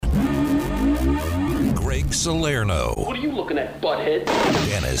Salerno. What are you looking at, butthead?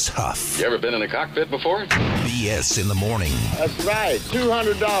 Dennis Huff. You ever been in a cockpit before? BS in the morning. That's right.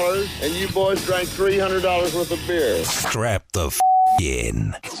 $200, and you boys drank $300 worth of beer. Strap the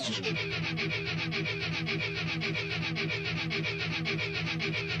in.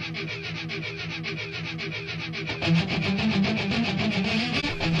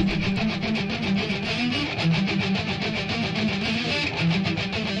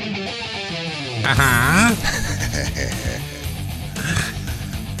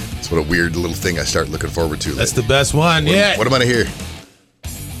 It's what a weird little thing I start looking forward to. That's the best one. Yeah. What am I to hear?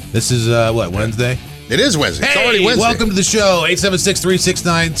 This is, Wednesday? It is Wednesday. It's Hey, already Wednesday. welcome to the show,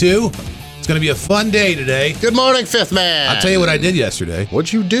 876-3692. It's going to be a fun day today. Good morning, Fifth Man. I'll tell you what I did yesterday.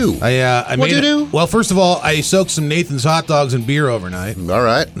 What'd you do? What'd you do? Well, first of all, I soaked some Nathan's hot dogs in beer overnight. All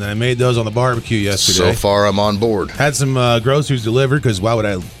right. And I made those on the barbecue yesterday. So far, I'm on board. Had some groceries delivered, because why would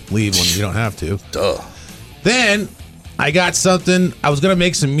I leave when you don't have to? Duh. Then I got something. I was going to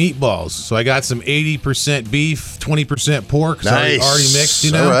make some meatballs. So I got some 80% beef, 20% pork. So Nice. already mixed,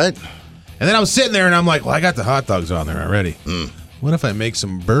 you know? All right. And then I was sitting there and I'm like, well, I got the hot dogs on there already. What if I make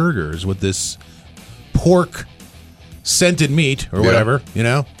some burgers with this pork scented meat or whatever, you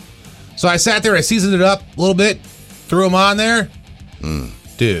know? So I sat there, I seasoned it up a little bit, threw them on there.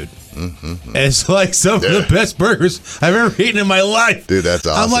 Dude. And it's like some of the best burgers I've ever eaten in my life. Dude, that's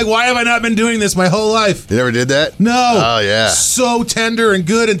awesome. I'm like, why have I not been doing this my whole life? You never did that? No. Oh, yeah. So tender and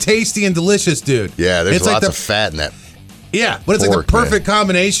good and tasty and delicious, dude. Yeah, there's It's like lots the- of fat in that. Yeah, but it's like pork, the perfect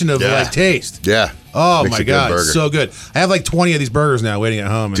combination of Yeah. like taste. Yeah. Oh Makes my a good God, burger. so good. I have like 20 of these burgers now waiting at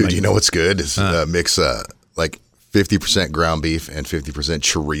home. And Dude, like, you know what's good? Is mix like 50% ground beef and 50%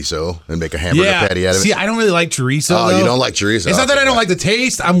 chorizo and make a hamburger patty out of it. See, I don't really like chorizo. Oh, though. you don't like chorizo? It's not that I don't Okay. like the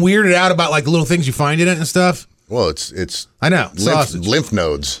taste. I'm weirded out about like the little things you find in it and stuff. Well, it's I know, sausage. lymph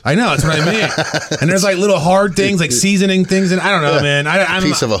nodes. I know, that's what I mean. And there's like little hard things, like seasoning things, and I don't know, man. I'm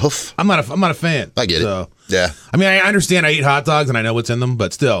Piece of a hoof. I'm not a fan. I get So, it. Yeah. I mean, I understand I eat hot dogs and I know what's in them,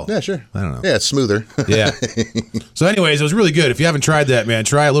 but still. Yeah, sure. I don't know. Yeah, it's smoother. Yeah. So, anyways, it was really good. If you haven't tried that, man,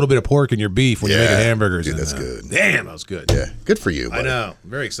 try a little bit of pork in your beef when you're making hamburgers. Dude, and, that's good. Damn, that was good. Yeah, good for you, buddy. I know. I'm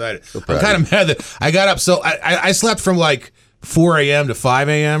very excited. proud I'm of kind of mad that I got up. So I slept from like 4 a.m. to 5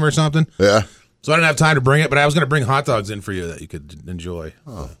 a.m. or something. Yeah. So I didn't have time to bring it, but I was going to bring hot dogs in for you that you could enjoy.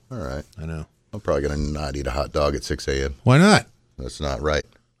 Oh, all right. I know. I'm probably going to not eat a hot dog at 6 a.m. Why not? That's not right.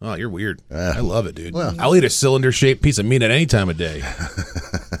 Oh, you're weird. Yeah. I love it, dude. Well. I'll eat a cylinder-shaped piece of meat at any time of day.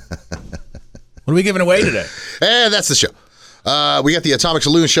 What are we giving away today? And that's the show. We got the Atomic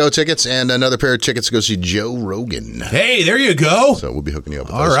Saloon show tickets and another pair of tickets to go see Joe Rogan. Hey, there you go. So we'll be hooking you up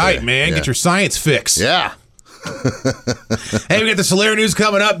with All those right, today. man. Yeah. Get your science fix. Yeah. Hey, we got the Solera News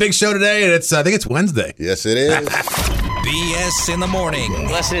coming up. Big show today, and I think it's Wednesday. Yes, it is. BS in the morning.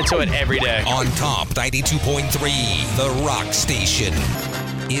 Listening to it every day. On Top 92.3, The Rock Station.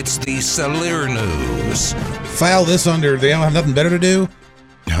 It's the Solera News. File this under, they don't have nothing better to do?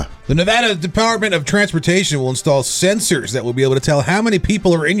 The Nevada Department of Transportation will install sensors that will be able to tell how many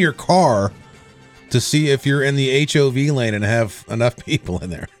people are in your car to see if you're in the HOV lane and have enough people in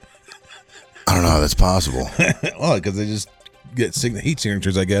there. I don't know how that's possible. Well, because they just get heat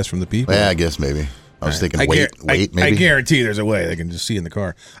signatures, I guess, from the people. Yeah, I guess maybe. I was thinking wait, I maybe. guarantee there's a way they can just see in the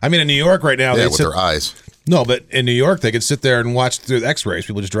car. I mean, in New York right now, Yeah, they with their eyes. No, but in New York, they could sit there and watch through the X-rays.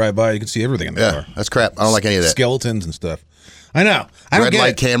 People just drive by, you can see everything in the Yeah, car. that's crap. I don't like any of that. Skeletons and stuff. I know. I don't Red get light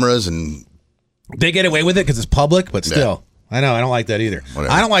it. cameras and They get away with it because it's public, but still. I know. I don't like that either.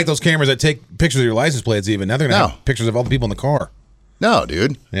 Whatever. I don't like those cameras that take pictures of your license plates even. Now they're going to No. have pictures of all the people in the car. no,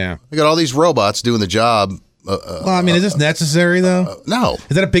 dude. Yeah. We got all these robots doing the job. Well, I mean, is this necessary, though? No.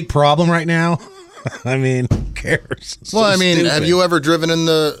 Is that a big problem right now? I mean, who cares? It's Well, so I mean, stupid. have you ever driven in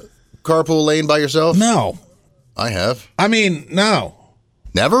the carpool lane by yourself? No. I have. I mean, no.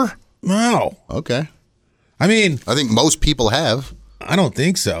 Never? No. Okay. I mean, I think most people have. I don't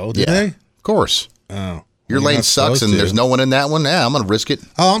think so. Do Yeah. they? Of course. Oh. Your You're lane not sucks supposed and to. there's no one in that one. Yeah, I'm going to risk it.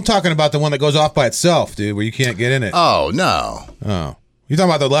 Oh, I'm talking about the one that goes off by itself, dude, where you can't get in it. Oh, no. Oh. You're talking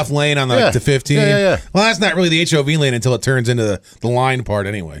about the left lane on Yeah. the 15? Yeah. Well, that's not really the HOV lane until it turns into the line part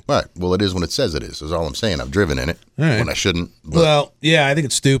anyway. Right. Well, it is when it says it is all I'm saying. I've driven in it All right. when I shouldn't. But Well, yeah, I think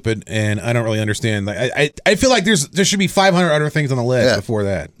it's stupid, and I don't really understand. Like, I feel like there should be 500 other things on the list Yeah. before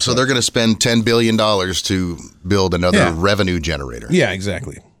that. so they're going to spend $10 billion to build another Yeah. revenue generator. Yeah,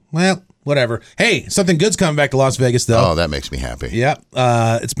 exactly. Well, whatever. Hey, something good's coming back to Las Vegas, though. Oh, that makes me happy. Yep.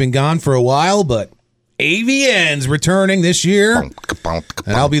 It's been gone for a while, but AVN's returning this year, and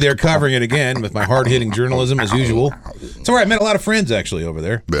I'll be there covering it again with my hard-hitting journalism as usual. It's all right. I met a lot of friends actually over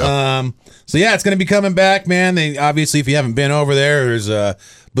there. Yeah. So yeah, it's going to be coming back, man. They obviously, if you haven't been over there, there's a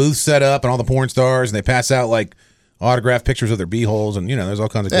booth set up and all the porn stars, and they pass out like autographed pictures of their beeholes, and there's all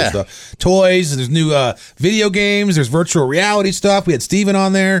kinds of good stuff. Toys, there's new video games, there's virtual reality stuff. We had Steven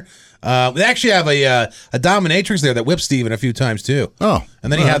on there. We actually have a dominatrix there that whipped Steven a few times too. Oh.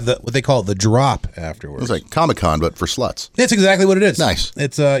 And then he had what they call the drop afterwards. It's like Comic-Con, but for sluts. That's exactly what it is. Nice.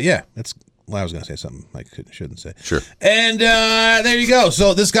 It's it's well, I was going to say something I shouldn't say. Sure. And there you go.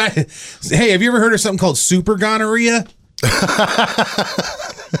 So this guy, hey, have you ever heard of something called super gonorrhea?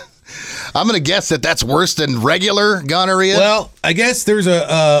 I'm going to guess that that's worse than regular gonorrhea. Well, I guess there's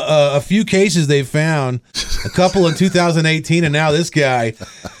a few cases they've found, a couple in 2018, and now this guy,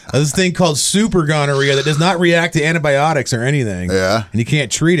 this thing called super gonorrhea that does not react to antibiotics or anything. Yeah. And you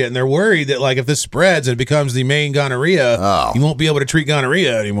can't treat it. And they're worried that, like, if this spreads and it becomes the main gonorrhea, you won't be able to treat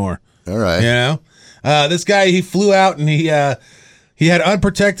gonorrhea anymore. All right. This guy, he flew out and he had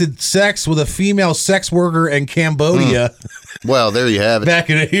unprotected sex with a female sex worker in Cambodia. Well, there you have it.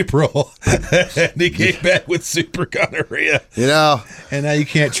 Back in April. And he came back with super gonorrhea. And now you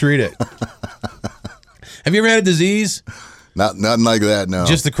can't treat it. Have you ever had a disease? Nothing like that, no.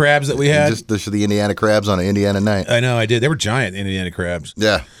 Just the crabs that we had? Just the Indiana crabs on an Indiana night. I know, I did. They were giant Indiana crabs.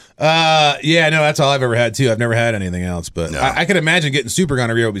 Yeah. That's all I've ever had, too. I've never had anything else. But no. I could imagine getting super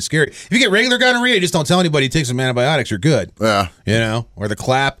gonorrhea would be scary. If you get regular gonorrhea, you just don't tell anybody, take some antibiotics, you're good. Yeah. Or the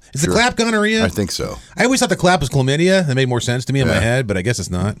clap. Is the clap gonorrhea? I think so. I always thought the clap was chlamydia. That made more sense to me in my head, but I guess it's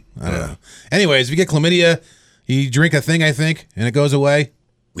not. I don't know. Anyways, if you get chlamydia, you drink a thing, I think, and it goes away.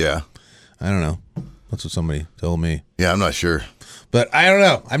 Yeah. I don't know. That's what somebody told me. Yeah, I'm not sure. But I don't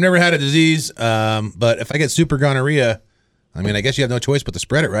know. I've never had a disease. But if I get super gonorrhea, I mean, I guess you have no choice but to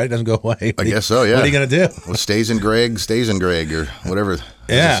spread it, right? It doesn't go away. I guess so, yeah. What are you going to do? What stays in Greg, or whatever.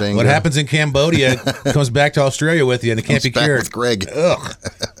 Yeah, what happens in Cambodia comes back to Australia with you, and it can't be cured. With Greg. Ugh.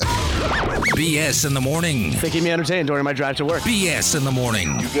 BS in the morning. They keep me entertained during my drive to work. BS in the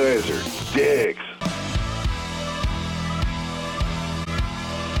morning. You guys are dicks.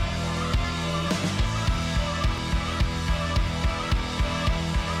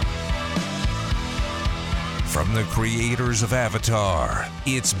 From the creators of Avatar,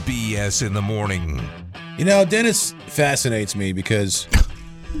 it's BS in the morning. Dennis fascinates me because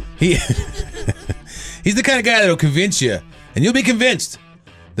he's the kind of guy that'll convince you, and you'll be convinced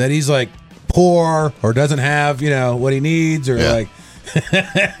that he's like poor or doesn't have, what he needs, or like.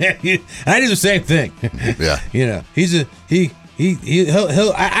 I do the same thing. Yeah.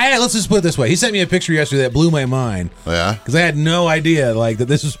 Let's just put it this way. He sent me a picture yesterday that blew my mind. Yeah. Because I had no idea that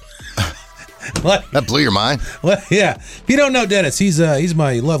this was. That blew your mind. Well, yeah. If you don't know Dennis, he's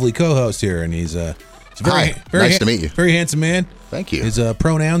my lovely co-host here, and he's very nice to meet you. Very handsome man. Thank you. His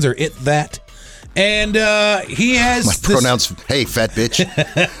pronouns are it, that, and he has my pronouns. Hey, fat bitch.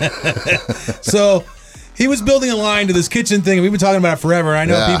 So he was building a line to this kitchen thing, and we've been talking about it forever. I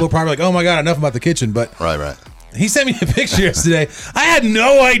know people are probably like, "Oh my god, enough about the kitchen," but right. He sent me a picture yesterday. I had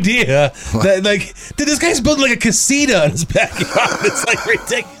no idea that this guy's building like a casita in his backyard. It's like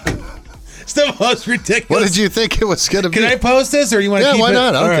ridiculous. It's the most ridiculous. What did you think it was going to be? Can I post this, or you want to keep it? Yeah, why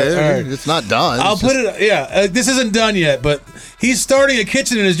not? All Okay. right. It's not done. I'll put it, this isn't done yet, but he's starting a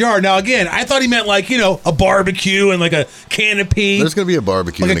kitchen in his yard. Now, again, I thought he meant a barbecue and like a canopy. There's going to be a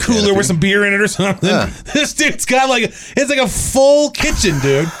barbecue. Like a cooler canopy with some beer in it or something. Yeah. This dude's got it's like a full kitchen,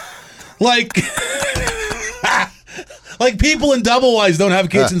 dude. Like people in Double Wise don't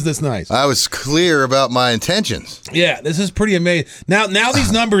have kitchens this nice. I was clear about my intentions. Yeah, this is pretty amazing. Now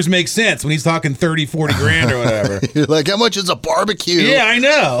these numbers make sense when he's talking 30, 40 grand or whatever. You're like, how much is a barbecue? Yeah, I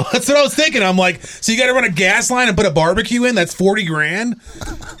know. That's what I was thinking. I'm like, so you got to run a gas line and put a barbecue in? That's 40 grand?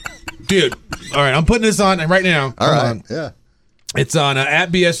 Dude, all right, I'm putting this on right now. All right, yeah. It's on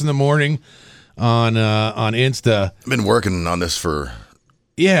at BS in the morning on Insta. I've been working on this for...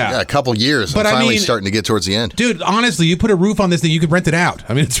 Yeah, a couple years. But I'm finally starting to get towards the end. Dude, honestly, you put a roof on this thing, you could rent it out.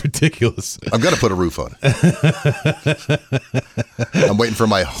 I mean, it's ridiculous. I'm going to put a roof on it. I'm waiting for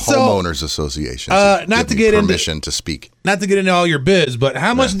my homeowners association to give me permission to speak. Not to get into all your biz, but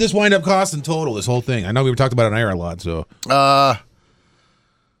how much did this wind up costing total, this whole thing? I know we were talking about it on air a lot, so. I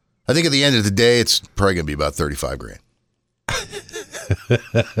think at the end of the day, it's probably going to be about 35 grand.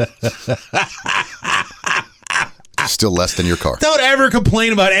 Still less than your car. Don't ever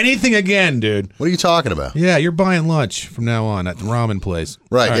complain about anything again, dude. What are you talking about? Yeah, you're buying lunch from now on at the ramen place.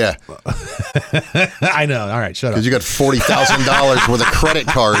 Right, yeah. I know. All right, shut up. Because you got $40,000 worth of credit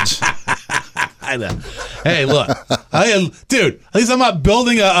cards. I know. Hey, look, dude. At least I'm not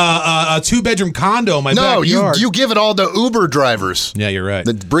building a 2-bedroom condo in my backyard. No, you give it all to Uber drivers. Yeah, you're right.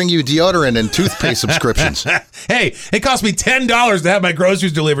 That bring you deodorant and toothpaste subscriptions. Hey, it cost me $10 to have my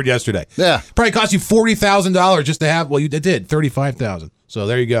groceries delivered yesterday. Yeah, probably cost you $40,000 just to have. Well, it did $35,000. So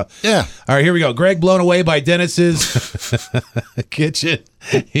there you go. Yeah. All right, here we go. Greg blown away by Dennis's kitchen.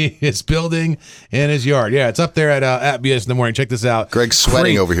 He is building in his yard. Yeah, it's up there at BS in the morning. Check this out. Greg's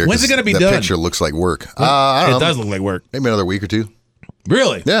sweating over here. When's it going to be done? That picture looks like work. I don't know. It does look like work. Maybe another week or two.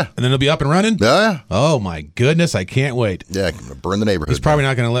 Really? Yeah. And then it'll be up and running? Yeah. Oh, my goodness. I can't wait. Yeah, I'm going to burn the neighborhood. He's probably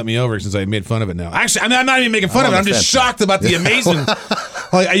not going to let me over since I made fun of it now. Actually, I'm not even making fun of it. I'm just shocked about the amazing.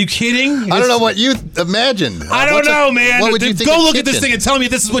 Like, are you kidding? I don't know what you imagined. I don't know, man. What would you think? Go look at this thing and tell me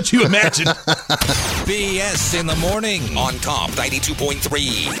this is what you imagined. BS in the morning on Comp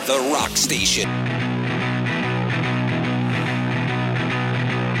 92.3, The Rock Station.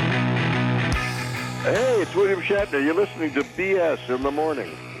 Hey, it's William Shatner. You're listening to BS in the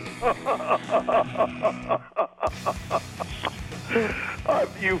morning.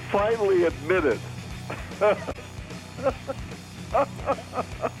 You finally admit it.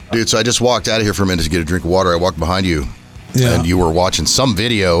 Dude, so I just walked out of here for a minute to get a drink of water. I walked behind you, and you were watching some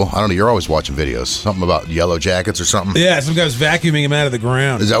video. I don't know. You're always watching videos. Something about yellow jackets or something. Yeah, some guy was vacuuming him out of the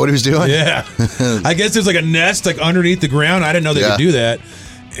ground. Is that what he was doing? Yeah. I guess there's like a nest like underneath the ground. I didn't know they could do that.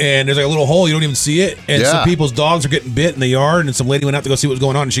 And there's like a little hole. You don't even see it. And some people's dogs are getting bit in the yard. And some lady went out to go see what was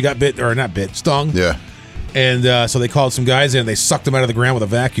going on. And she got bit, or not bit, stung. Yeah. And so they called some guys in. And they sucked them out of the ground with a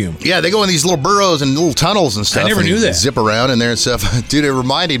vacuum. Yeah, they go in these little burrows and little tunnels and stuff. I never knew that. Zip around in there and stuff. Dude, it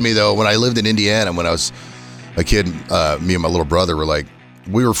reminded me, though, when I lived in Indiana, when I was a kid, me and my little brother were like,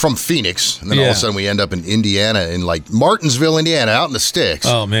 we were from Phoenix. And then all of a sudden we end up in Indiana, in like Martinsville, Indiana, out in the sticks.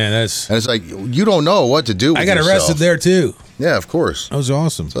 Oh, man. And it's like, you don't know what to do with yourself. I got arrested there, too. Yeah, of course. That was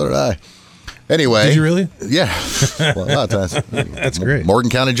awesome. So did I. Anyway. Did you really? Yeah. Well, a lot of times. That's great. Morgan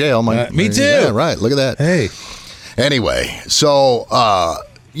County Jail. Me too. Yeah, right. Look at that. Hey. Anyway, so,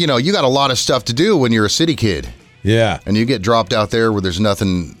 you got a lot of stuff to do when you're a city kid. Yeah. And you get dropped out there where there's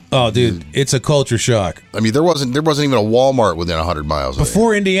nothing. Oh, dude, it's a culture shock. I mean, there wasn't even a Walmart within 100 miles of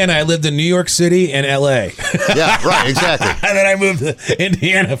Before Indiana, I lived in New York City and L.A. Yeah, right, exactly. And then I moved to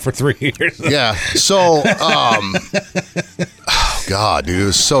Indiana for 3 years. Yeah, so, oh, God, dude, it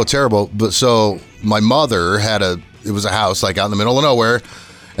was so terrible. But so my mother it was a house like out in the middle of nowhere.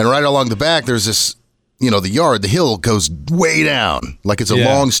 And right along the back, there's this, the yard, the hill goes way down. Like it's a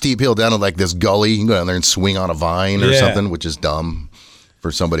long, steep hill down to like this gully. You can go down there and swing on a vine or something, which is dumb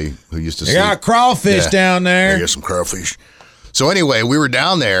for somebody who used to sleep. They got crawfish down there. There's some crawfish. So anyway, we were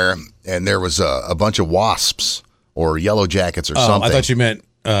down there, and there was a bunch of wasps or yellow jackets or something. I thought you meant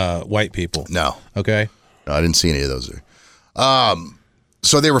white people. No. Okay. No, I didn't see any of those there.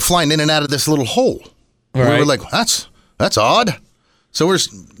 So they were flying in and out of this little hole. We were like, that's odd. So we're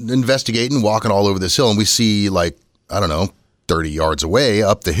investigating, walking all over this hill, and we see, like, I don't know, 30 yards away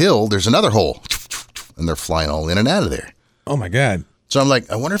up the hill, there's another hole. And they're flying all in and out of there. Oh, my God. So I'm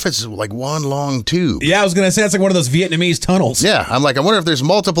like, I wonder if it's like one long tube. Yeah, I was going to say it's like one of those Vietnamese tunnels. Yeah, I'm like, I wonder if there's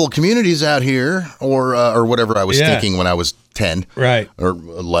multiple communities out here or whatever I was thinking when I was 10. Right. Or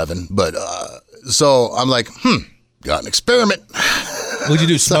 11. But so I'm like, got an experiment. What'd you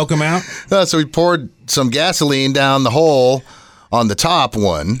do, smoke them out? So we poured some gasoline down the hole on the top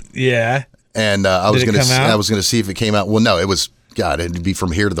one. Yeah. And I was going to see if it came out. Well, no, it was, God, it'd be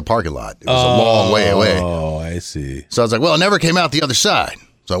from here to the parking lot. It was a long way away. Oh, I see. So I was like, well, it never came out the other side.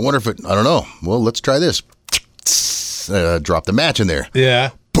 So I wonder if I don't know. Well, let's try this. Drop the match in there.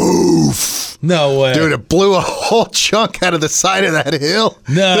 Yeah. Poof. No way. Dude, it blew a whole chunk out of the side of that hill.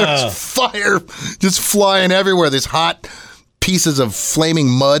 No. There's fire just flying everywhere. There's hot pieces of flaming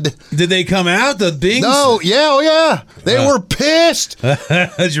mud. Did they come out, the bings? No, yeah. They were pissed.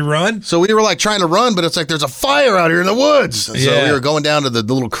 Did you run? So we were like trying to run, but it's like there's a fire out here in the woods. So we were going down to the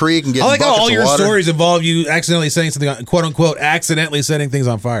little creek and getting buckets of water. I like how all your stories involve you accidentally setting something on, quote unquote, accidentally setting things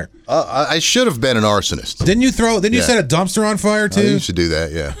on fire. I should have been an arsonist. Didn't you set a dumpster on fire too? I used to do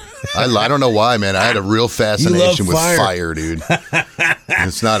that, yeah. I don't know why, man. I had a real fascination with fire, dude.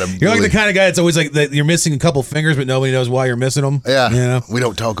 It's not a. You're like the kind of guy that's always like that. You're missing a couple fingers, but nobody knows why you're missing them. Yeah, you know? We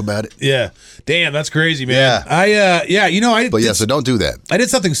don't talk about it. Yeah, damn, that's crazy, man. Yeah, so don't do that. I did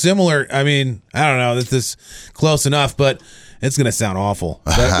something similar. I mean, I don't know. This is close enough, but it's gonna sound awful.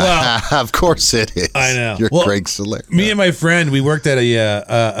 But, well, of course it is. I know. You're Craig Select. Me and my friend, we worked at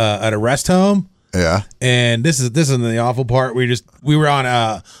a rest home. Yeah. And this is the awful part. We were on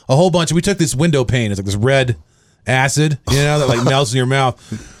a whole bunch. We took this window pane. It's like this red acid, that like melts in your mouth.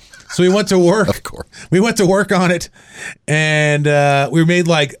 So we went to work. Of course. We went to work on it, and we made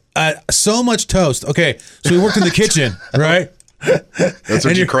like so much toast. Okay, so we worked in the kitchen, right? That's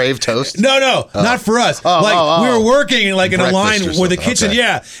what you crave, toast? No, not for us. We were working like in a line where the kitchen,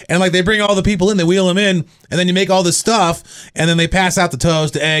 and like they bring all the people in, they wheel them in, and then you make all this stuff, and then they pass out the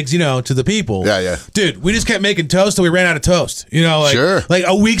toast, the eggs, to the people. Yeah. Dude, we just kept making toast till we ran out of toast. Sure. Like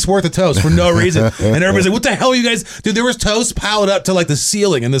a week's worth of toast for no reason. And everybody's like, "What the hell are you guys?" Dude, there was toast piled up to like the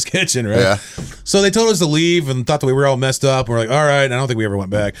ceiling in this kitchen, right? Yeah. So they told us to leave and thought that we were all messed up. And we're like, all right. And I don't think we ever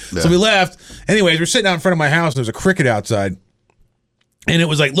went back. Yeah. So we left. Anyways, we're sitting out in front of my house, and there's a cricket outside. And it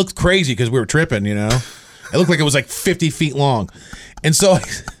was like, looked crazy because we were tripping, It looked like it was like 50 feet long. And so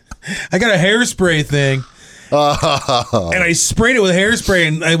I got a hairspray thing. And I sprayed it with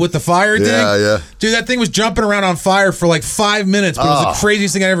hairspray and with the fire thing. Yeah. Dude, that thing was jumping around on fire for like 5 minutes. But it was the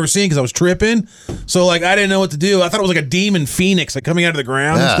craziest thing I'd ever seen because I was tripping. So like I didn't know what to do. I thought it was like a demon phoenix like coming out of the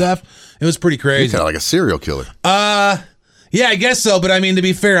ground and stuff. It was pretty You're crazy. kind of like a serial killer. Yeah, I guess so. But I mean, to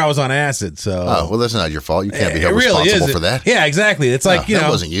be fair, I was on acid. So Well, that's not your fault. You can't be held it really responsible is. for that. Yeah, exactly. It's like, that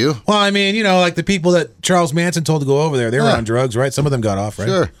wasn't you. Well, I mean, like the people that Charles Manson told to go over there, they were on drugs, right? Some of them got off, right?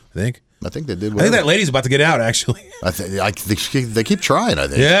 Sure. I think they did. I think that lady's about to get out, actually. I think they keep trying. I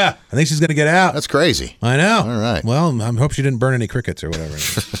think. Yeah, I think she's going to get out. That's crazy. I know. All right. Well, I hope she didn't burn any crickets or whatever.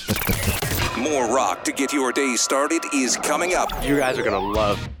 More rock to get your day started is coming up You guys are gonna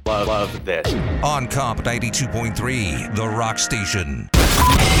love this. on Comp 92.3, The Rock Station.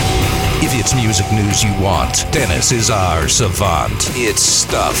 If it's music news you want, Dennis is our savant. It's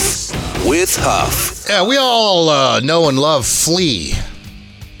Stuff with Huff. Yeah, we all know and love Flea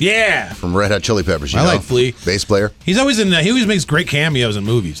Yeah. from Red Hot Chili Peppers. You I know? like Flea. Bass player. He always makes great cameos in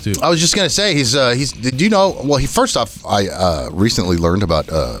movies, too. I was just gonna say he's. Did you know? Well, first off, I recently learned about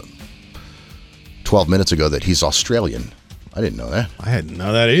 12 minutes ago that he's Australian. I didn't know that. I didn't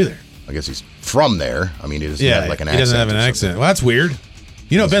know that either. I guess he's from there. I mean, he doesn't have like an accent. He doesn't have an or accent. Well, that's weird.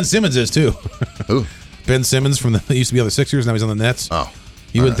 Ben Simmons is, too. Who? Ben Simmons he used to be on the Sixers, now he's on the Nets. Oh.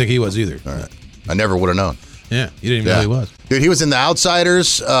 You wouldn't think he was either. All right. I never would have known. Yeah, you didn't even know he was. Dude, he was in The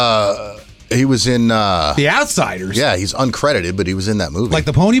Outsiders. He was in... The Outsiders? Yeah, he's uncredited, but he was in that movie. Like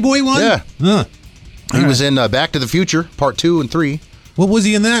the Pony Boy one? Yeah. Huh. He was in Back to the Future, Part 2 and 3. What was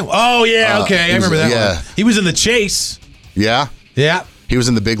he in that? Oh, yeah, okay. I remember that one. He was in The Chase. Yeah. Yeah. He was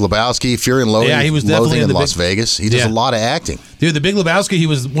in The Big Lebowski, Fury and Loathing, Yeah, he was definitely in in Las Vegas. He does a lot of acting. Dude, The Big Lebowski, he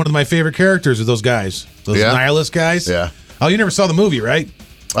was one of my favorite characters of those guys. Those nihilist guys. Yeah. Oh, you never saw the movie, right?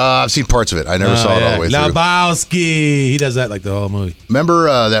 I've seen parts of it. I never saw it all the way through. Lebowski. He does that like the whole movie.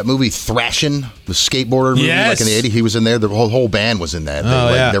 Remember that movie Thrashin', the skateboarder movie, like in the 80s? He was in there. The whole band was in that.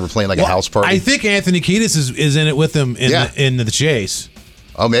 They were playing like a house party. I think Anthony Kiedis is in it with him in the Chase.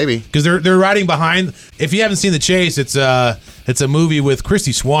 Oh, maybe. Because they're riding behind. If you haven't seen The Chase, it's a movie with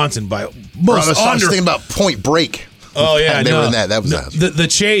Christy Swanson by most I was thinking about Point Break. Oh yeah, they were in that. That was the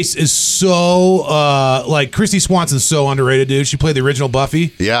Chase is so like Christy Swanson's so underrated, dude. She played the original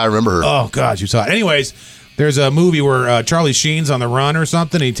Buffy. Yeah, I remember her. Oh god, you saw it. Anyways, there's a movie where Charlie Sheen's on the run or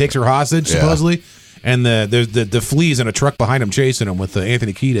something, and he takes her hostage supposedly, and the Flea's in a truck behind him chasing him with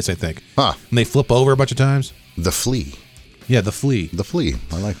Anthony Kiedis, I think. Huh? And they flip over a bunch of times. The Flea. Yeah, the Flea. The Flea.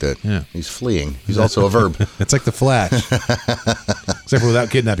 I like that. Yeah. He's fleeing. He's also a verb. It's like the Flash, except for without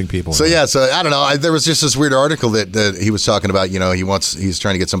kidnapping people. So yeah, so I don't know. There was just this weird article that he was talking about. He's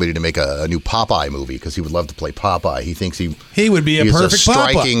trying to get somebody to make a new Popeye movie because he would love to play Popeye. He thinks he would be a perfect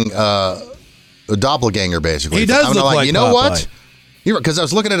striking a doppelganger basically. He does look like you know Popeye. what? Because I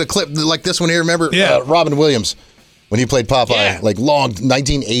was looking at a clip like this one here. Remember Robin Williams when he played Popeye? Like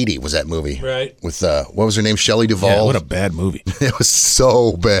 1980 was that movie? Right. With what was her name? Shelley Duvall. Yeah, what a bad movie. It was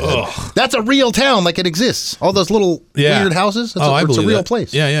so bad. Ugh. That's a real town, like it exists. All those little weird houses. It's a real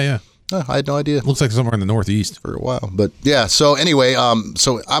place. Yeah. I had no idea. Looks like somewhere in the Northeast for a while, but yeah. So anyway,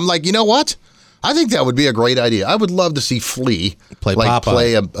 so I'm like, you know what? I think that would be a great idea. I would love to see Flea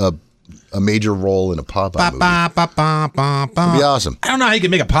play a major role in a Popeye movie. It'd be awesome. I don't know how you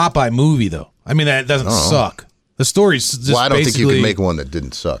can make a Popeye movie though. I mean, that doesn't suck. The story's just I don't think you could make one that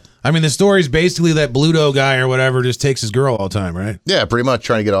didn't suck. I mean, the story's basically that Bluto guy or whatever just takes his girl all the time, right? Yeah, pretty much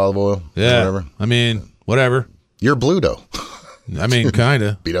trying to get olive oil. Yeah, whatever. I mean, whatever. You're Bluto. I mean, kind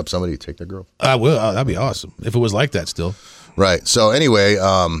of. Beat up somebody, take their girl. I will. That'd be awesome if it was like that still. Right. So anyway,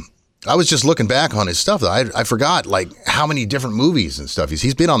 I was just looking back on his stuff. I forgot like how many different movies and stuff.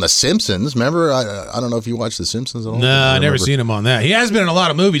 He's been on The Simpsons. Remember? I don't know if you watched The Simpsons at all. No, I never seen him on that. He has been in a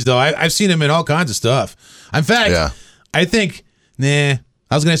lot of movies though. I've seen him in all kinds of stuff. In fact, I think I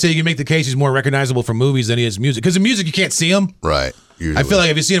was going to say you can make the case he's more recognizable from movies than he is music. Because in music you can't see him. Right. Usually. I feel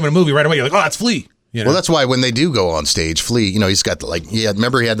like if you see him in a movie right away, you're like, oh, that's Flea. You know? Well, that's why when they do go on stage, Flea, he's got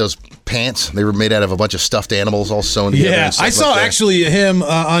remember he had those pants? They were made out of a bunch of stuffed animals all sewn together. Yeah, I saw actually him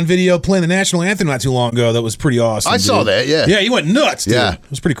on video playing the national anthem not too long ago. That was pretty awesome. I saw that, yeah. Yeah, he went nuts, dude. Yeah. It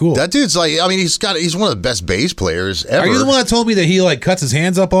was pretty cool. That dude's he's one of the best bass players ever. Are you the one that told me that he cuts his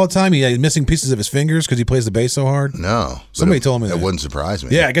hands up all the time? He's missing pieces of his fingers because he plays the bass so hard? No. Somebody told me that. That wouldn't surprise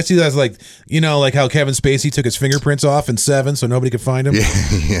me. Yeah, I guess he does like how Kevin Spacey took his fingerprints off in Seven so nobody could find him.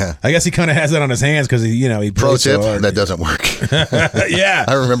 Yeah. I guess he kind of has that on his hands because he Pro plays so tip, hard. that doesn't work. Yeah.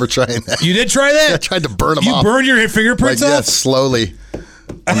 I remember trying that. You did try that? I tried to burn them You off. burned your fingerprints Yeah, off? slowly.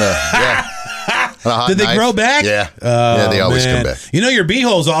 On a hot Did they knife. grow back? Yeah. Oh, Yeah, they always man. come back. Your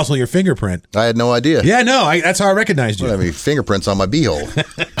beehole's also your fingerprint. I had no idea. Yeah, no, that's how I recognized I you. don't have any fingerprints on my beehole.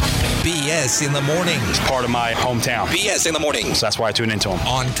 BS in the morning. It's part of my hometown. BS in the morning. So that's why I tune into them.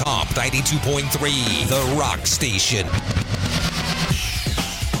 On Top 92.3, The Rock Station.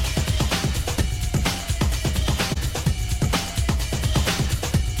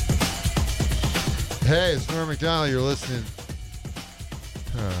 Hey, it's Norm McDonald. You're listening.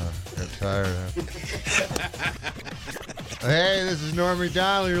 I'm tired. Hey, this is Norm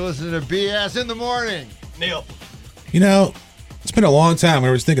McDonald. You're listening to BS in the morning. Neil. It's been a long time.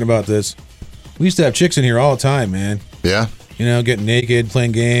 I was thinking about this. We used to have chicks in here all the time, man. Yeah? Getting naked,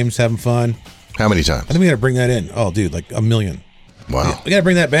 playing games, having fun. How many times? I think we got to bring that in. Oh, dude, like 1 million. Wow. We got to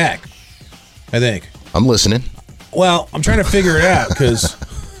bring that back, I think. I'm listening. Well, I'm trying to figure it out because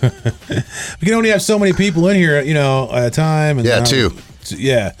we can only have so many people in here, at a time. And Yeah, two.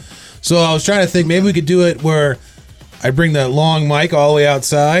 Yeah. So I was trying to think maybe we could do it where I bring the long mic all the way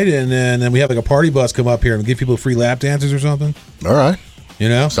outside and then we have like a party bus come up here and give people free lap dances or something. All right.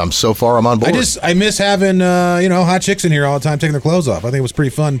 So far I'm on board. I miss having, hot chicks in here all the time taking their clothes off. I think it was a pretty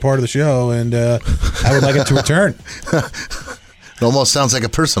fun part of the show and I would like it to return. It almost sounds like a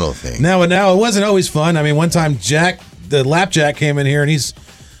personal thing. Now it wasn't always fun. I mean, one time the lap Jack came in here and he's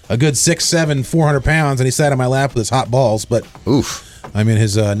a good 6'7", 400 pounds and he sat on my lap with his hot balls, but Oof. I mean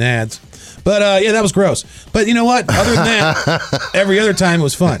his nads. But that was gross. But you know what? Other than that, every other time it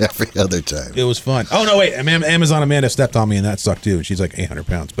was fun. Every other time. It was fun. Oh no, wait! Amazon Amanda stepped on me and that sucked too. She's like 800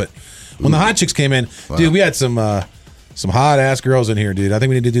 pounds. But when the hot chicks came in, dude, we had some hot ass girls in here, dude. I think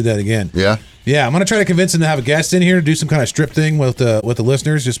we need to do that again. Yeah? Yeah, I'm gonna try to convince them to have a guest in here to do some kind of strip thing with the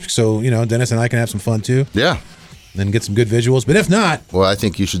listeners, just so Dennis and I can have some fun too. Yeah. And then get some good visuals. But if not, Well, I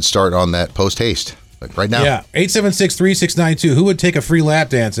think you should start on that post-haste. Like right now. yeah, 876-3692. Who would take a free lap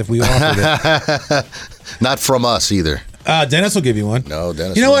dance if we offered it? Not from us either. Dennis will give you one. No,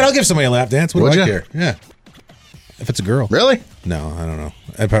 Dennis You know what? won't. I'll give somebody a lap dance. What Would do I ya? care? Yeah. If it's a girl. Really? No, I don't know.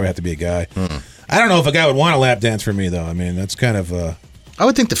 I'd probably have to be a guy. I don't know if a guy would want a lap dance for me, though. I mean, that's kind of... I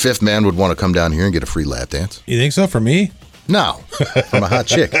would think the fifth man would want to come down here and get a free lap dance. You think so? For me? No. From a hot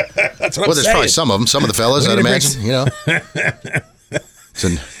chick. That's what Well, there's probably some of them. Some of the fellas, We I'd need to imagine,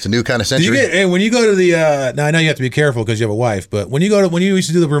 It's a new kind of Do you century. get, when you go to the... now, I know you have to be careful because you have a wife, but when you used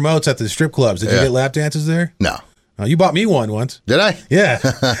to do the remotes at the strip clubs, did you Yeah. get lap dances there? No. You bought me one once. Did I? Yeah.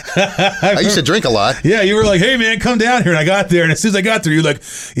 I used to drink a lot. Yeah, you were like, "Hey man, come down here." And I got there, and as soon as I got there, it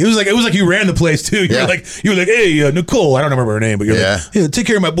was like you ran the place too. You Yeah. were like, "Hey, Nicole," I don't remember her name, but you're Yeah. like, "Yeah, take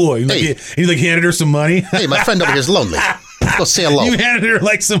care of my boy." Hey. He handed her some money. Hey, my friend over here is lonely. Go say hello. You handed her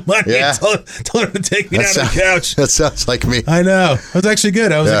like some money. Yeah. And told her to take me down to the couch. That sounds like me. I know. It was actually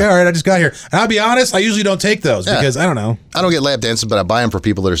good. I was like, Yeah. all right, I just got here. And I'll be honest, I usually don't take those Yeah. because I don't know. I don't get lap dances, but I buy them for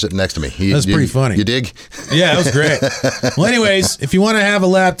people that are sitting next to me. That's pretty funny. You dig? Yeah, that was great. Well, anyways, if you want to have a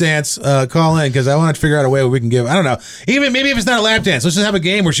lap dance, call in because I want to figure out a way where we can give. I don't know. Even maybe if it's not a lap dance, let's just have a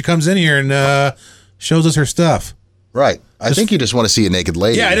game where she comes in here and shows us her stuff. Right. I think you just want to see a naked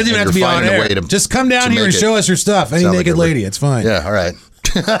lady. Yeah, it doesn't even and have to you're be on finding a air. way to- Just come down to here and make show it us your stuff. Any sound like naked a- lady, it's fine. Yeah, all right.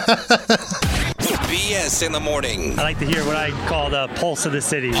 BS in the morning. I like to hear what I call the pulse of the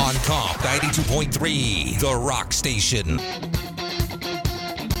city. On Top 92.3, The Rock Station.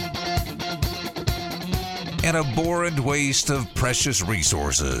 An abhorrent waste of precious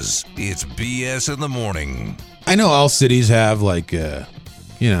resources. It's BS in the morning. I know all cities have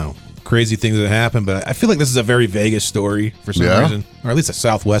crazy things that happen, but I feel like this is a very Vegas story for some Yeah? reason, or at least a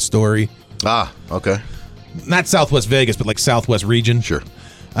Southwest story. Ah, okay. Not Southwest Vegas, but like Southwest region. Sure.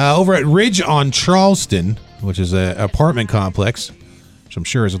 Over at Ridge on Charleston, which is an apartment complex, which I'm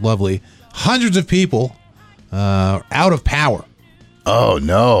sure is lovely, hundreds of people out of power. Oh,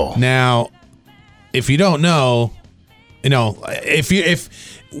 no. Now, if you don't know, if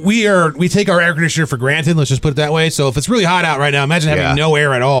we take our air conditioner for granted, let's just put it that way. So if it's really hot out right now, imagine having Yeah. no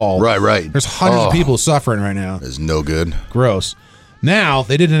air at all. Right. There's hundreds of Oh. people suffering right now. It's no good. Gross. Now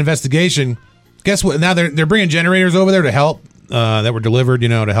they did an investigation. Guess what? Now they're bringing generators over there to help that were delivered,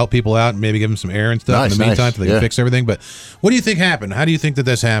 to help people out and maybe give them some air and stuff in the meantime nice. so they can fix everything. But what do you think happened? How do you think that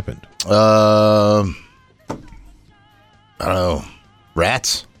this happened? I don't know.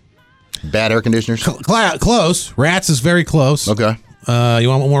 Rats? Bad air conditioners? Close. Rats is very close. Okay. You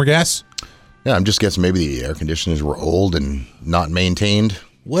want one more guess? Yeah, I'm just guessing maybe the air conditioners were old and not maintained.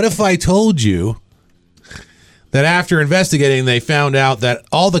 What if I told you that after investigating, they found out that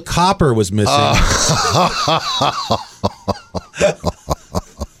all the copper was missing?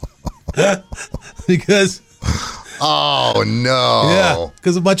 Because... Oh, no. Yeah,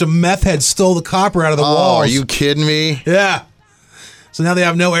 because a bunch of meth heads stole the copper out of the Oh, walls. are you kidding me? Yeah. So now they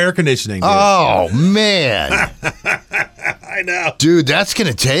have no air conditioning. Dude. Oh, man. I know. Dude, that's going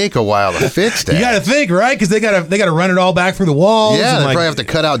to take a while to fix that. You got to think, right? Because they got to run it all back through the walls. Yeah, and they probably have to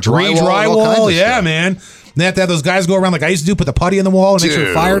cut out drywall. Re-drywall. All kinds of Yeah, stuff. man. They have to have those guys go around like I used to do, put the putty in the wall and make sure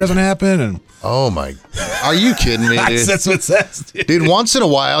Dude. fire doesn't happen. And Oh, my. Are you kidding me, dude? that's what it says, dude. Dude, once in a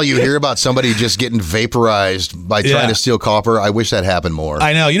while you hear about somebody just getting vaporized by trying to steal copper. I wish that happened more.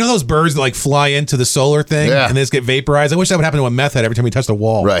 I know. You know those birds that like fly into the solar thing and they just get vaporized? I wish that would happen to a meth head every time we touch the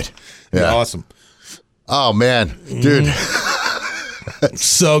wall. Right. It'd be Yeah. awesome. Oh, man. Dude,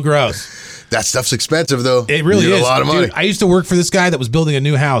 So gross. that stuff's expensive, though. It really You need is. a lot of money. Dude, I used to work for this guy that was building a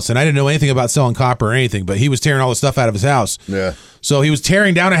new house, and I didn't know anything about selling copper or anything, but he was tearing all the stuff out of his house. Yeah. So he was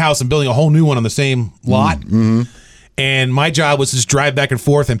tearing down a house and building a whole new one on the same lot. Mm-hmm. And my job was to just drive back and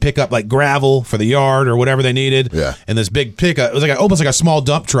forth and pick up like gravel for the yard or whatever they needed. Yeah. And this big pickup, it was like almost like a small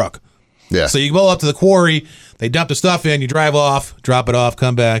dump truck. Yeah. So you go up to the quarry, they dump the stuff in, you drive off, drop it off,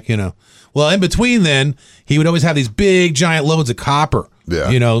 come back, Well, in between then, he would always have these big, giant loads of copper, Yeah.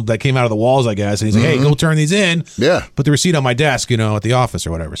 that came out of the walls, I guess. And he's like, hey, go turn these in. Yeah. Put the receipt on my desk, at the office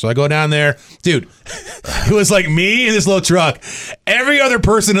or whatever. So I go down there. Dude, it was like me in this little truck. Every other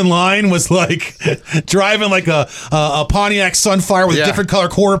person in line was like driving like a Pontiac Sunfire with different color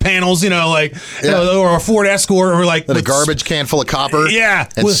quarter panels, or a Ford Escort or like And a with garbage can full of copper. Yeah.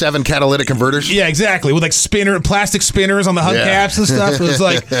 And 7 catalytic converters. Yeah, exactly. With like plastic spinners on the hubcaps and stuff. It was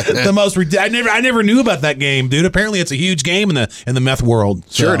like the most. I never knew about that game, dude. Apparently, it's a huge game in the meth world.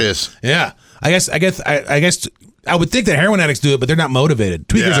 So, Sure it is. Yeah, I guess I would think that heroin addicts do it, but they're not motivated.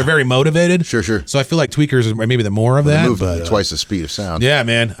 Tweakers are very motivated. Sure. So I feel like tweakers are maybe the more of that. Move But twice the speed of sound. yeah,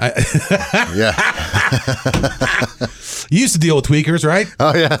 man. Yeah. You used to deal with tweakers, right?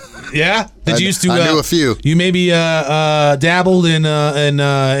 Oh, yeah. Yeah. Did you used to? I knew a few. You maybe dabbled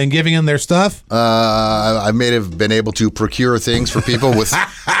in giving them their stuff. I may have been able to procure things for people with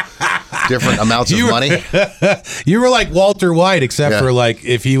different amounts of money. You were like Walter White, except Yeah. for like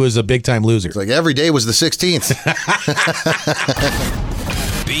if he was a big time loser. Like every day was the 16th.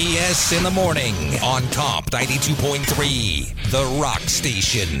 BS in the morning on Comp 92.3, The Rock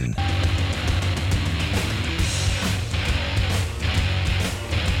Station.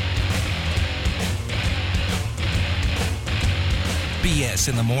 BS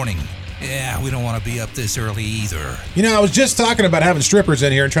in the morning. Yeah, we don't want to be up this early either. I was just talking about having strippers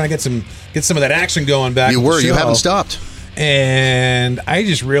in here and trying to get some of that action going back. You in the were. You show. haven't stopped. And I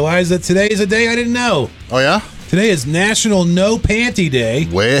just realized that today is a day I didn't know. Oh, yeah? Today is National No Panty Day.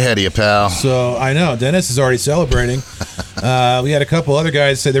 Way ahead of you, pal. So I know Dennis is already celebrating. We had a couple other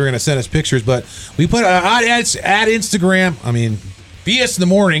guys say they were going to send us pictures, but we put at Instagram. I mean, BS in the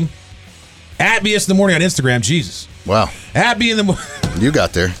morning. At BS in the morning on Instagram. Jesus. Wow. At B in the morning. You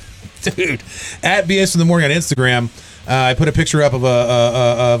got there. Dude, at BS in the morning on Instagram, I put a picture up of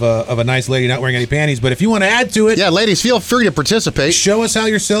a nice lady not wearing any panties. But if you want to add to it, Yeah, ladies, feel free to participate. show us how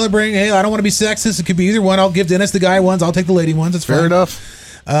you're celebrating. Hey, I don't want to be sexist. It could be either one. I'll give Dennis the guy ones. I'll take the lady ones. It's Fair fine.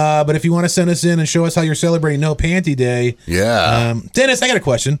 enough. But if you want to send us in and show us how you're celebrating No Panty Day, Yeah. Dennis, I got a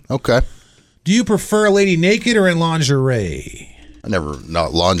question. Okay. Do you prefer a lady naked or in lingerie?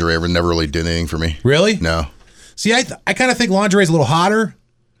 Not lingerie ever never really did anything for me. Really? No. See, I kind of think lingerie is a little hotter.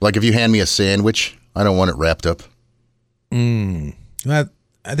 Like if you hand me a sandwich, I don't want it wrapped up. I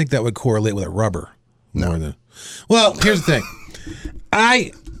think that would correlate with a rubber more than. Well, here's the thing.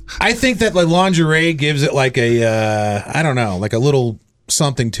 I think that like lingerie gives it like a I don't know, like a little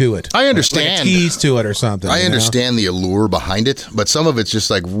something to it. I understand. Like a tease to it or something. I you know? understand the allure behind it, but some of it's just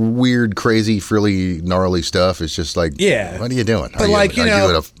like weird, crazy, frilly, gnarly stuff. It's just like, Yeah. what are you doing? But are like, you are know,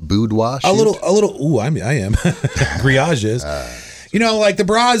 you at a boudoir A shoot? little. Ooh, I am. Grillages. Like the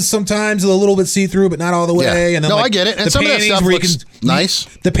bras sometimes a little bit see through, but not all the way. Yeah. And then No, like, I get it. And the some of that panties stuff where you looks can- nice.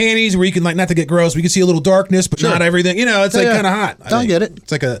 The panties where you can like not to get gross, we can see a little darkness, but Sure. not everything. It's like Yeah. kind of hot. I think. get it.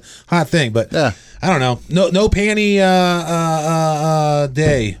 It's like a hot thing, but Yeah. I don't know. No panty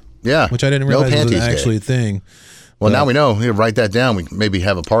day. Yeah. Which I didn't No realize was panties day. actually a thing. Well, now we know. You write that down. We can maybe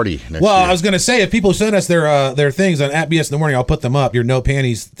have a party next year. Well, I was going to say, if people send us their things on at BS in the morning, I'll put them up. Your no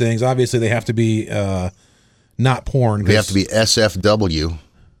panties things. Obviously, they have to be not porn. They have to be SFW.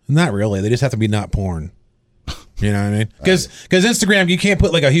 Not really. They just have to be not porn. You know what I mean? Because Instagram, you can't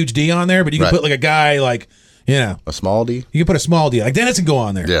put like a huge D on there, but you can put like a guy like, a small D? You can put a small D. Like Dennis can go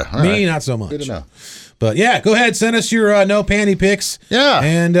on there. Yeah. All Me, right. not so much. Good to know. But yeah, go ahead. Send us your no panty pics. Yeah.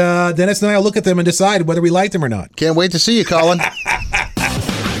 And Dennis and I will look at them and decide whether we like them or not. Can't wait to see you, Colin.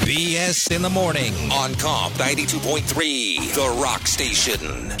 BS in the morning on Comp 92.3, The Rock Station.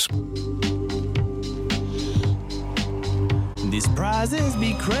 These prizes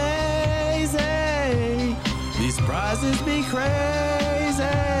be crazy. These prizes be crazy.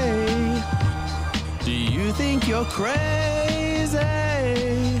 Do you think you're crazy?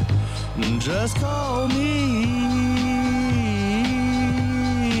 Just call me.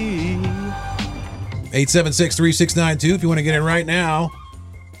 876-3692 if you want to get in right now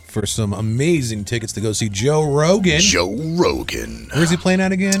for some amazing tickets to go see Joe Rogan. Joe Rogan. Where's he playing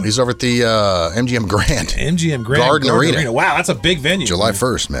at again? He's over at the MGM Grand. MGM Grand Garden Arena. Wow, that's a big venue. July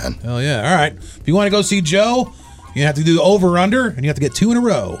 1st, man. Hell yeah. All right. If you want to go see Joe, you have to do the over-under, and you have to get 2 in a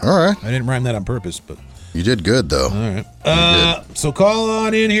row. All right. I didn't rhyme that on purpose, but... You did good, though. All right. So call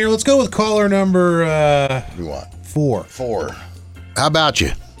on in here. Let's go with caller number... What do you want? 4. 4. How about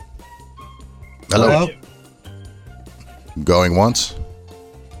you? Hello? Going once?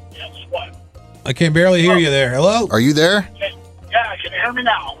 Yes, what? I can barely hear you there. Hello? Are you there? Yeah, can you hear me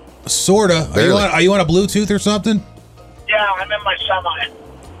now? Sorta. Are you on a Bluetooth or something? Yeah, I'm in my semi.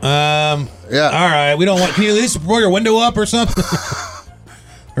 Yeah. All right. We don't want... Can you at least roll your window up or something?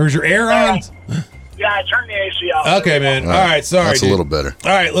 Or is your air on? Yeah, I turned the AC off. Okay, man. All right. Sorry, That's dude. a little better.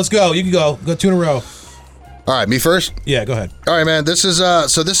 All right, let's go. You can go. Go 2 in a row. All right, me first? Yeah, go ahead. All right, man. This is a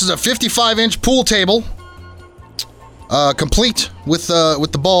 55-inch pool table, complete with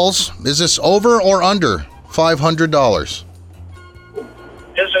the balls. Is this over or under $500?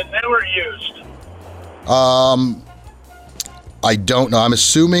 Is it new or used? I don't know. I'm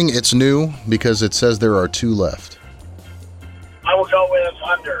assuming it's new because it says there are 2 left. I will go with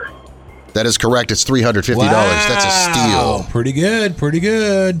under. That is correct. It's $350. Wow. That's a steal. Pretty good. Pretty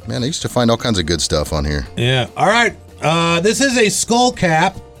good. Man, I used to find all kinds of good stuff on here. Yeah. All right. This is a skull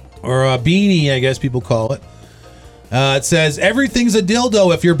cap, or a beanie, I guess people call it. It says, everything's a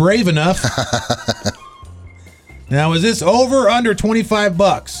dildo if you're brave enough. Now, is this over or under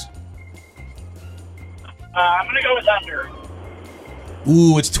 $25? I'm going to go with under.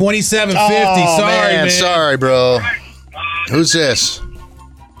 Ooh, it's $27.50. Oh, Sorry, man. Sorry, bro. Who's this?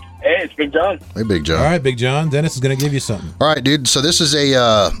 Hey, it's Big John. Hey, Big John. All right, Big John. Dennis is going to give you something. All right, dude. So this is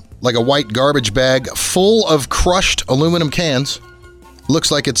a like a white garbage bag full of crushed aluminum cans.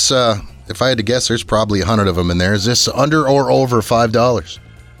 Looks like it's, if I had to guess, there's probably 100 of them in there. Is this under or over $5?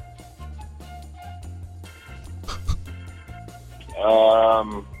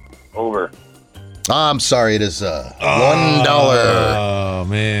 Over. I'm sorry, it is $1. Oh,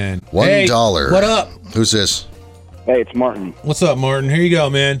 man. $1. Hey, what up? Who's this? Hey, it's Martin. What's up, Martin? Here you go,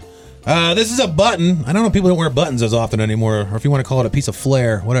 man. This is a button. I don't know if people don't wear buttons as often anymore, or if you want to call it a piece of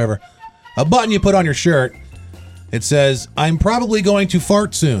flair, whatever. A button you put on your shirt. It says, I'm probably going to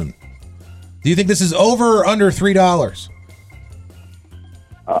fart soon. Do you think this is over or under $3?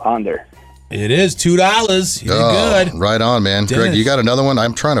 Under. It is $2. You did good. Right on, man. Dennis. Greg, you got another one?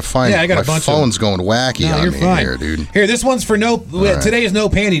 I'm trying to find. Yeah, I got my a bunch phone's going wacky No, on you're me fine. here, dude. Here, this one's for Today is No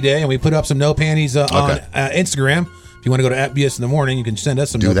Panty Day, and we put up some No Panties on Okay. Instagram. If you want to go to @BS in the morning, you can send us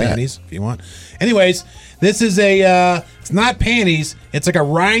some Do No that. Panties if you want. Anyways, this is a it's not panties. It's like a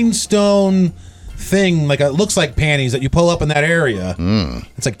rhinestone thing, like it looks like panties that you pull up in that area.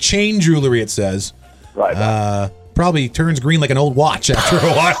 It's like chain jewelry. It says. Right. Probably turns green like an old watch after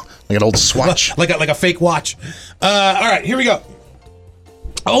a while. Like an old swatch. like a fake watch. All right, here we go.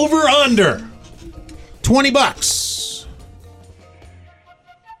 Over under $20.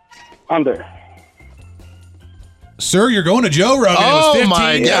 Under. Sir, you're going to Joe Rogan. Oh, it was $15.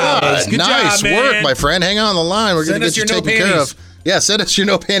 my God. Good nice job, work, man. my friend. Hang on the line. We're going to Send get us you your no taken care panties. of. Yeah, send us your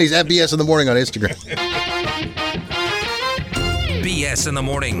no panties at BS in the morning on Instagram. BS in the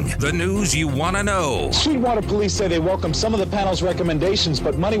morning. The news you want to know. Sweetwater police say they welcome some of the panel's recommendations,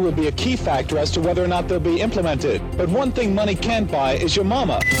 but money will be a key factor as to whether or not they'll be implemented. But one thing money can't buy is your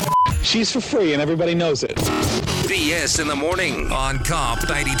mama. She's for free and everybody knows it. BS in the morning on Comp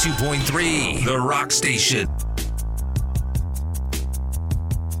 92.3, The Rock Station.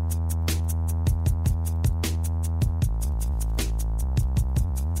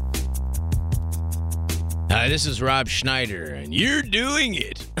 Hi, this is Rob Schneider, and you're doing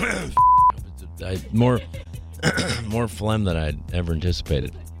it. More phlegm than I'd ever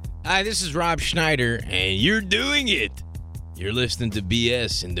anticipated. Hi, this is Rob Schneider, and you're doing it. You're listening to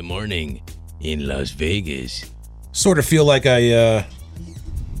BS in the morning in Las Vegas. Sort of feel like I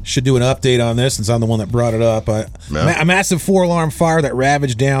should do an update on this since I'm the one that brought it up. A massive 4-alarm fire that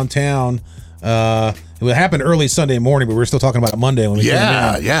ravaged downtown. It happened early Sunday morning, but we were still talking about it Monday when we came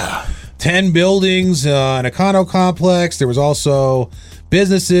in. Yeah. 10 buildings in a condo complex. There was also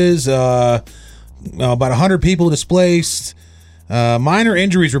businesses, about 100 people displaced. Minor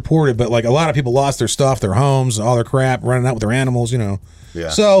injuries reported, but like a lot of people lost their stuff, their homes, all their crap, running out with their animals, Yeah.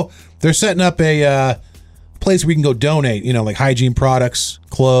 So they're setting up a place where you can go donate, like hygiene products,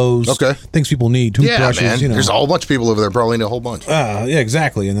 clothes, things people need, toothbrushes. Man. There's a whole bunch of people over there, probably need a whole bunch. Yeah,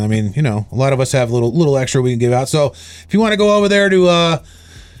 exactly. And I mean, a lot of us have little extra we can give out. So if you want to go over there to,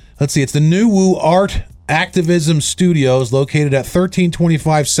 let's see, it's the New Woo Art Activism Studios located at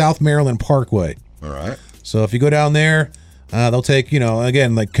 1325 South Maryland Parkway. All right. So if you go down there, they'll take,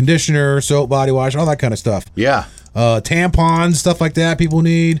 again, like conditioner, soap, body wash, all that kind of stuff. Yeah. Tampons, stuff like that people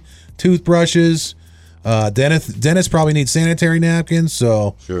need, toothbrushes. Dennis probably needs sanitary napkins,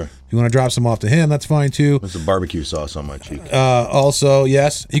 so sure. If you want to drop some off to him, that's fine too. There's some barbecue sauce on my cheek. Also,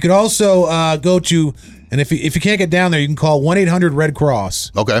 yes. You could also go to, and if you can't get down there, you can call 1-800-RED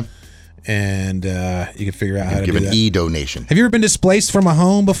Cross. Okay. And you can figure out how to give do an that. e-donation. Have you ever been displaced from a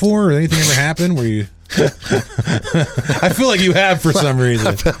home before, or anything ever happened where you... I feel like you have for some reason.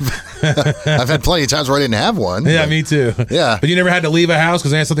 I've had plenty of times where I didn't have one. Yeah, me too. Yeah. But you never had to leave a house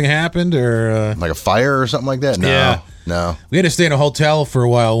because something happened, or... like a fire or something like that? No. Yeah. No. We had to stay in a hotel for a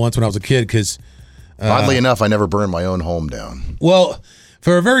while once when I was a kid because... Oddly enough, I never burned my own home down. Well,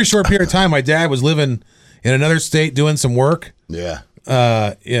 for a very short period of time, my dad was living in another state doing some work. Yeah.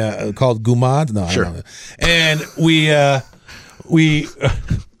 Called Gumad. No, sure. I don't know. And we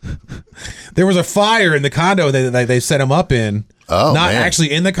there was a fire in the condo that they set him up in. Oh, not man.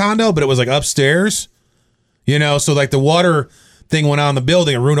 actually in the condo, but it was like upstairs. So like the water thing went on in the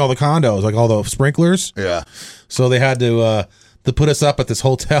building and ruined all the condos, like all the sprinklers. Yeah. So they had to put us up at this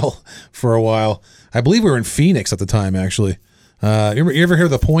hotel for a while. I believe we were in Phoenix at the time, actually. You ever hear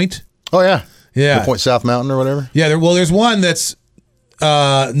of The Point? Oh, yeah. Yeah. The Point South Mountain or whatever? Yeah, there's one that's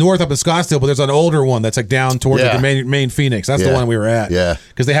north up in Scottsdale, but there's an older one that's like down towards like the main Phoenix. That's the one we were at. Yeah.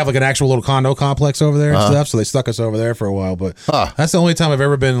 Because they have like an actual little condo complex over there and stuff, so they stuck us over there for a while. But that's the only time I've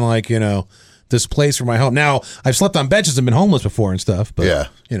ever been like, displaced from my home. Now, I've slept on benches and been homeless before and stuff, but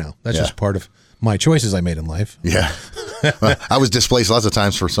that's just part of my choices I made in life. Yeah. I was displaced lots of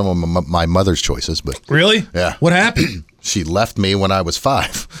times for some of my mother's choices, but... Really? Yeah. What happened? She left me when I was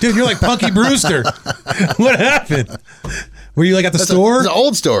 5. Dude, you're like Punky Brewster. What happened? Were you like at the store? It's an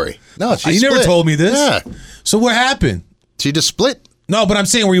old story. No, she You split. never told me this. Yeah. So what happened? She just split. No, but I'm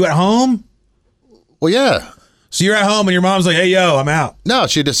saying, were you at home? Well, yeah. So you're at home and your mom's like, hey, yo, I'm out. No,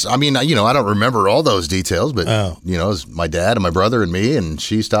 she just, I don't remember all those details, but, it was my dad and my brother and me, and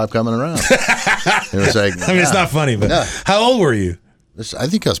she stopped coming around. It was like, it's not funny, but how old were you? I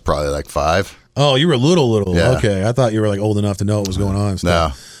think I was probably like 5. Oh, you were little. Yeah. Okay. I thought you were like old enough to know what was going on and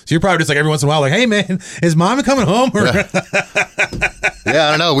stuff. No. So you're probably just like every once in a while like, hey, man, is mom coming home? Or Yeah,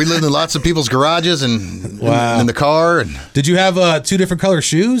 I don't know. We lived in lots of people's garages and in the car. And did you have 2 different color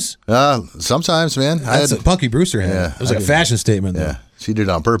shoes? Sometimes, man. That's what Punky Brewster had. Yeah, it was like a fashion statement. Though. Yeah, she did it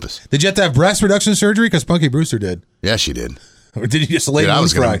on purpose. Did you have to have breast reduction surgery? Because Punky Brewster did. Yeah, she did. Or did you just lay Dude, I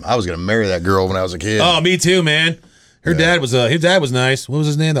was fry? gonna marry that girl when I was a kid. Oh, me too, man. Her dad was his dad was nice. What was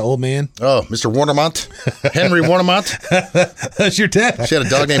his name? The old man? Oh, Mr. Warnemont. Henry Warnemont. That's your dad. She had a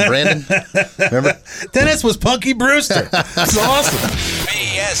dog named Brandon. Remember? Dennis was Punky Brewster. That's awesome.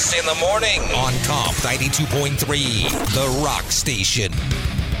 BS in the morning on Comp 92.3, The Rock Station.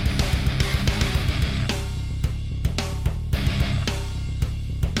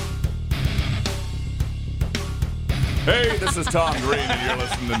 Hey, this is Tom Green, and you're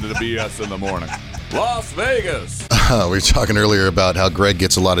listening to the BS in the morning. Las Vegas. We were talking earlier about how Greg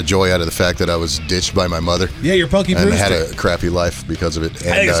gets a lot of joy out of the fact that I was ditched by my mother. Yeah, you're Punky Brewster. And had a crappy life because of it.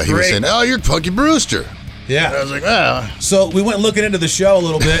 And Hey, it's he was great. saying, oh, you're Punky Brewster. Yeah. And I was like, oh. So we went looking into the show a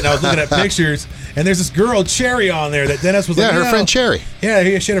little bit, and I was looking at pictures, and there's this girl, Cherry, on there that Dennis was like, her friend Cherry.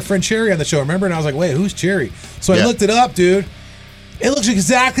 Yeah, she had a friend Cherry on the show, remember? And I was like, wait, who's Cherry? So I Yeah. looked it up, dude. It looks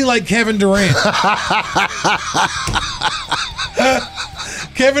exactly like Kevin Durant.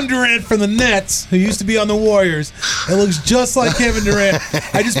 Kevin Durant from the Nets, who used to be on the Warriors. It looks just like Kevin Durant.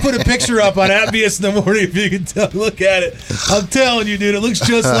 I just put a picture up on @BS in the morning if you can look at it. I'm telling you, dude, it looks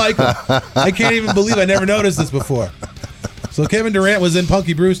just like him. I can't even believe I never noticed this before. So Kevin Durant was in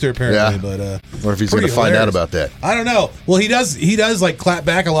Punky Brewster apparently, but or if he's going to find out about that. I don't know. Well, he does like clap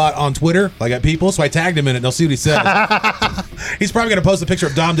back a lot on Twitter, like at people. So I tagged him in it. And they'll see what he says. He's probably going to post a picture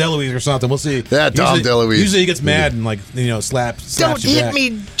of Dom DeLuise or something. We'll see. Yeah, Dom DeLuise. Usually he gets mad and like slaps. Don't you hit back.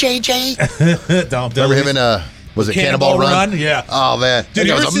 me, JJ. Dom Remember DeLuise. him in was it Cannonball Run? Yeah. Oh man, Dude,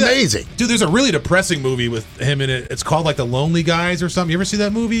 that was amazing. Dude, there's a really depressing movie with him in it. It's called like The Lonely Guys or something. You ever see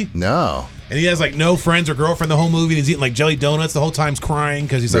that movie? No. And he has like no friends or girlfriend the whole movie. And he's eating like jelly donuts the whole time. He's crying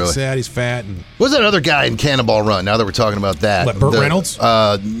because he's like sad. He's fat. And What's that other guy in Cannonball Run? Now that we're talking about that, What, Burt Reynolds?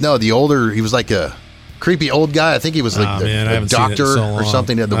 No, the older. He was like a creepy old guy. I think he was like a doctor or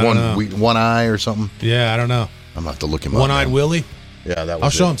something. He had the one eye or something. Yeah, I don't know. I'm gonna have to look him up. One-eyed Willie. Yeah, that was. I'll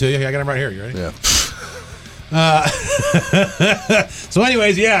show him to you. I got him right here. You ready? Yeah. So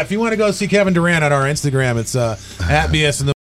anyways, yeah, if you want to go see Kevin Durant on our Instagram, it's at BS in the